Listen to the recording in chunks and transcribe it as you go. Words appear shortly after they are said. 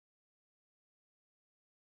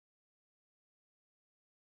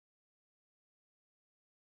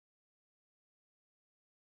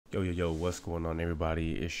Yo, what's going on,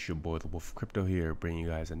 everybody? It's your boy, the Wolf Crypto here, bringing you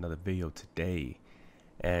guys another video today.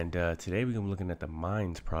 And today we're going to be looking at the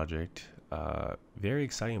Minds project. Very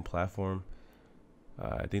exciting platform.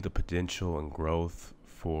 I think the potential and growth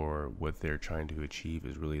for what they're trying to achieve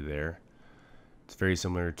is really there. It's very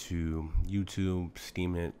similar to YouTube,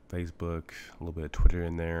 Steemit, Facebook, a little bit of Twitter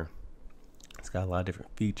in there. It's got a lot of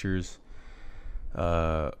different features.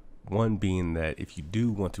 One being that if you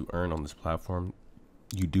do want to earn on this platform,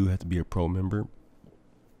 you do have to be a pro member.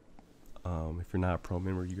 If you're not a pro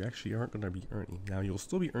member, you actually aren't going to be earning. Now, you'll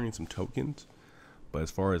still be earning some tokens, but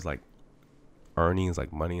as far as like earnings,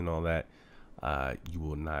 like money and all that, you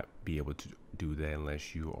will not be able to do that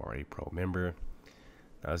unless you are a pro member.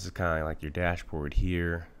 Now, this is kind of like your dashboard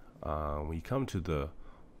here. When you come to the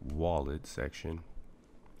wallet section,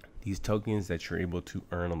 these tokens that you're able to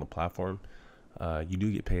earn on the platform, you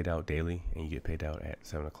do get paid out daily, and you get paid out at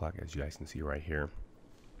 7 o'clock, as you guys can see right here.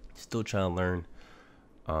 Still trying to learn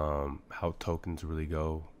how tokens really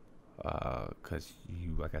go, because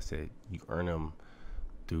you, like I said, you earn them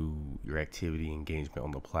through your activity engagement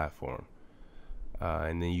on the platform,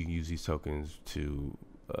 and then you use these tokens to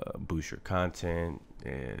boost your content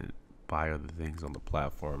and buy other things on the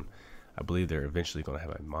platform. I believe they're eventually going to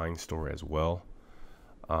have a mine store as well.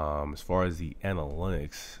 As far as the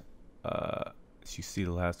analytics, as you see,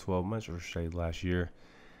 the last 12 months, or say last year,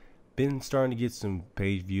 been starting to get some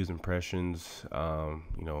page views, impressions.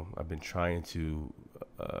 I've been trying to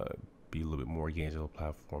be a little bit more engaged on the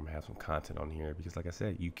platform, have some content on here, because like I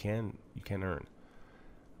said, you can earn.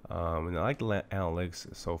 And I like the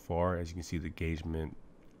analytics so far. As you can see, the engagement,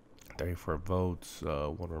 34 votes,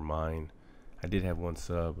 one were mine. I did have one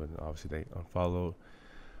sub, and obviously they unfollowed.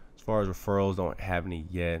 As far as referrals, don't have any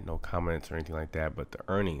yet, no comments or anything like that. But the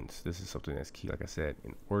earnings, this is something that's key. Like I said,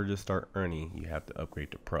 in order to start earning, you have to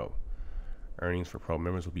upgrade to pro. Earnings for pro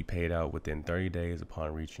members will be paid out within 30 days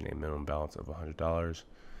upon reaching a minimum balance of $100.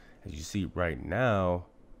 As you see right now,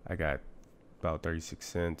 I got about 36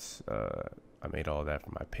 cents. I made all that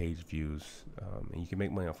from my page views. And you can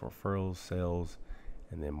make money off referrals, sales,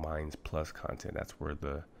 and then Minds Plus content. That's where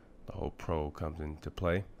the whole pro comes into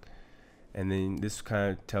play. And then this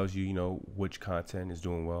kind of tells you, which content is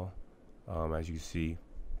doing well. As you see,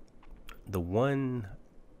 the one,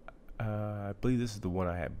 I believe this is the one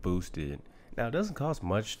I had boosted. Now, it doesn't cost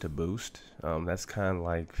much to boost. That's kind of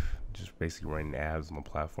like just basically running ads on the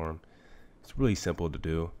platform. It's really simple to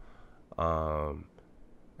do. And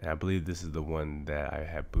I believe this is the one that I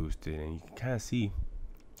have boosted. And you can kind of see,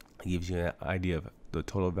 it gives you an idea of the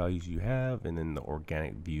total values you have, and then the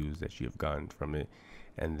organic views that you have gotten from it,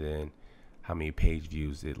 and then how many page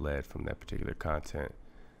views it led from that particular content.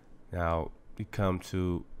 Now, we come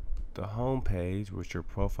to the home page, which your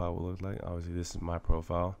profile will look like. Obviously, this is my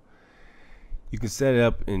profile. You can set it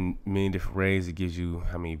up in many different ways. It gives you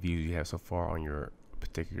how many views you have so far on your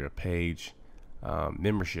particular page.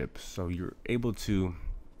 Memberships, so you're able to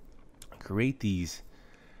create these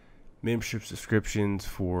membership subscriptions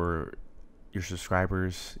for your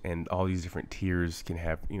subscribers, and all these different tiers can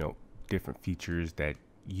have different features that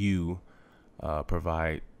you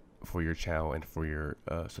provide for your channel and for your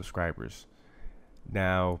subscribers.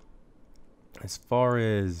 Now, as far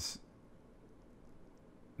as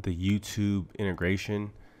the YouTube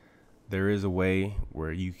integration, there is a way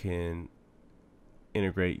where you can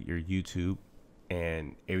integrate your YouTube,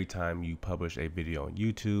 and every time you publish a video on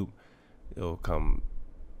YouTube, it'll come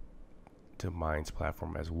to Minds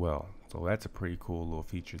platform as well. So that's a pretty cool little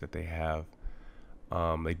feature that they have.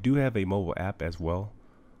 They do have a mobile app as well,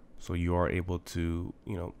 so you are able to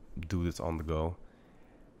do this on the go.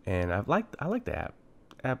 And I like the app.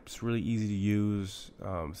 App's really easy to use.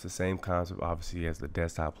 It's the same concept obviously as the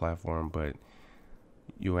desktop platform, but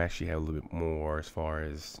you'll actually have a little bit more as far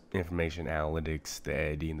as information analytics, the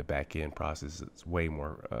editing, the back end process. It's way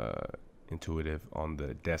more intuitive on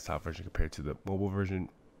the desktop version compared to the mobile version.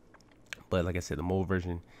 But like I said, the mobile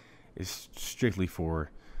version is strictly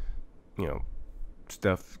for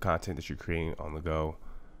content that you're creating on the go.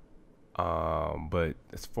 But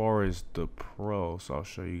as far as the pro, so I'll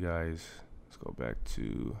show you guys. Let's go back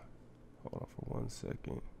to, hold on for 1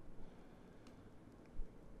 second.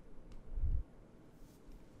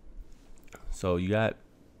 So you got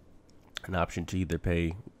an option to either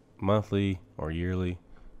pay monthly or yearly,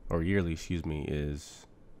 excuse me, is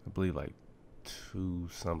I believe like 2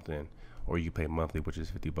 something, or you pay monthly, which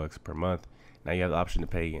is $50 per month. Now you have the option to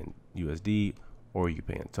pay in USD, or you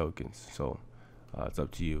pay in tokens. So it's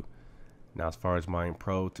up to you. Now, as far as Mind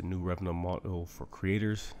Pro, it's a new revenue model for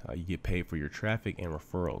creators. You get paid for your traffic and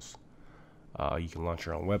referrals. You can launch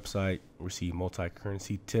your own website, receive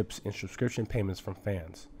multi-currency tips and subscription payments from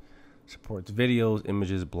fans. supports videos,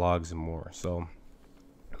 images, blogs, and more. So,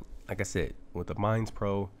 like I said, with the Minds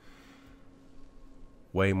Pro,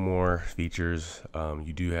 way more features.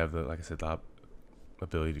 You do have the, like I said, the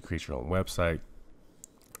ability to create your own website,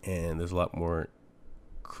 and there's a lot more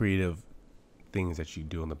creative things that you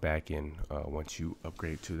do on the back end once you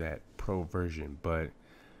upgrade to that pro version. But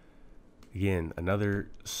again, another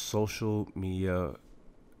social media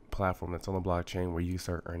platform that's on the blockchain where you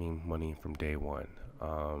start earning money from day one.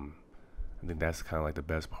 I think that's kind of like the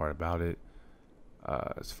best part about it.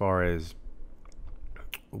 As far as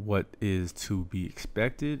what is to be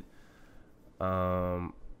expected,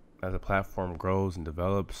 as a platform grows and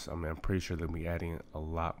develops, I mean, I'm pretty sure they'll be adding a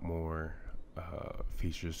lot more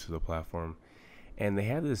features to the platform. And they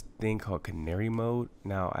have this thing called Canary Mode.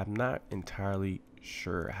 Now, I'm not entirely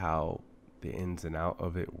sure how the ins and out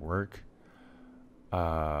of it work,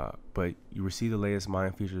 but you receive the latest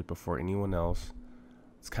Mind features before anyone else.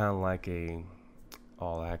 It's kind of like a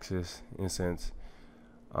all access in a sense.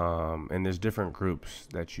 And there's different groups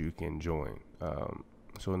that you can join.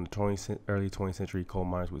 So in the early 20th century, coal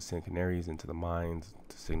miners would send canaries into the mines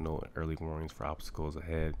to signal early warnings for obstacles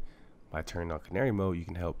ahead. By turning on Canary Mode, you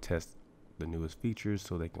can help test the newest features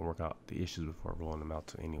so they can work out the issues before rolling them out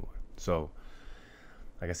to anyone. So,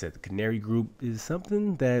 like I said, the Canary group is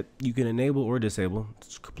something that you can enable or disable.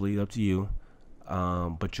 It's completely up to you.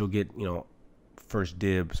 But you'll get, first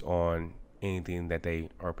dibs on anything that they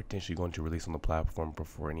are potentially going to release on the platform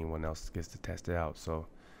before anyone else gets to test it out. So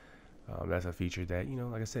that's a feature that,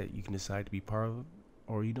 like I said, you can decide to be part of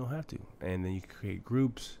or you don't have to. And then you can create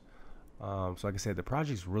groups. So like I said, the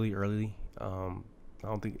project's really early. I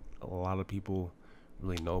don't think a lot of people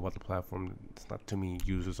really know about the platform. It's not too many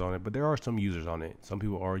users on it, but there are some users on it. Some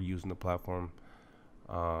people are using the platform.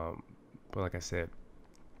 But like I said,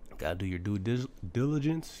 gotta do your due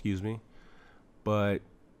diligence, But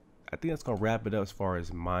I think that's gonna wrap it up as far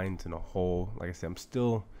as Minds in a whole. Like I said, I'm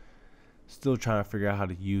still trying to figure out how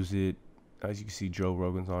to use it. As you can see, Joe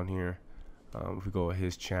Rogan's on here. If we go to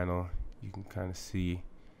his channel, you can kind of see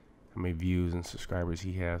how many views and subscribers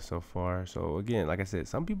he has so far. So again, like I said,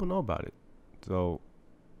 some people know about it. So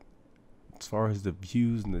as far as the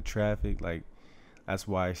views and the traffic, like that's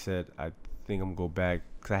why I said I think I'm gonna go back,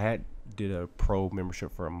 because I did a pro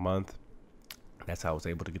membership for a month. That's how I was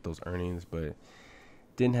able to get those earnings, but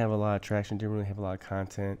didn't have a lot of traction, didn't really have a lot of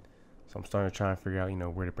content. So I'm starting to try and figure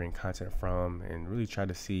out, where to bring content from, and really try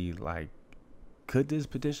to see, like, could this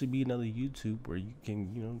potentially be another YouTube where you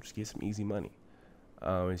can, just get some easy money?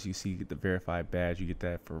 As you see, you get the verified badge, you get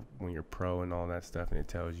that for when you're pro and all that stuff, and it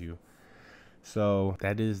tells you. So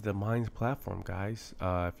that is the Minds platform, guys.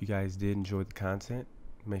 If you guys did enjoy the content,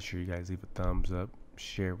 make sure you guys leave a thumbs up,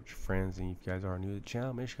 share with your friends, and if you guys are new to the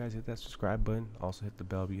channel, make sure you guys hit that subscribe button. Also hit the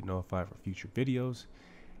bell to be notified for future videos.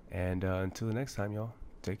 And until the next time, y'all,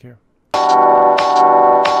 take care.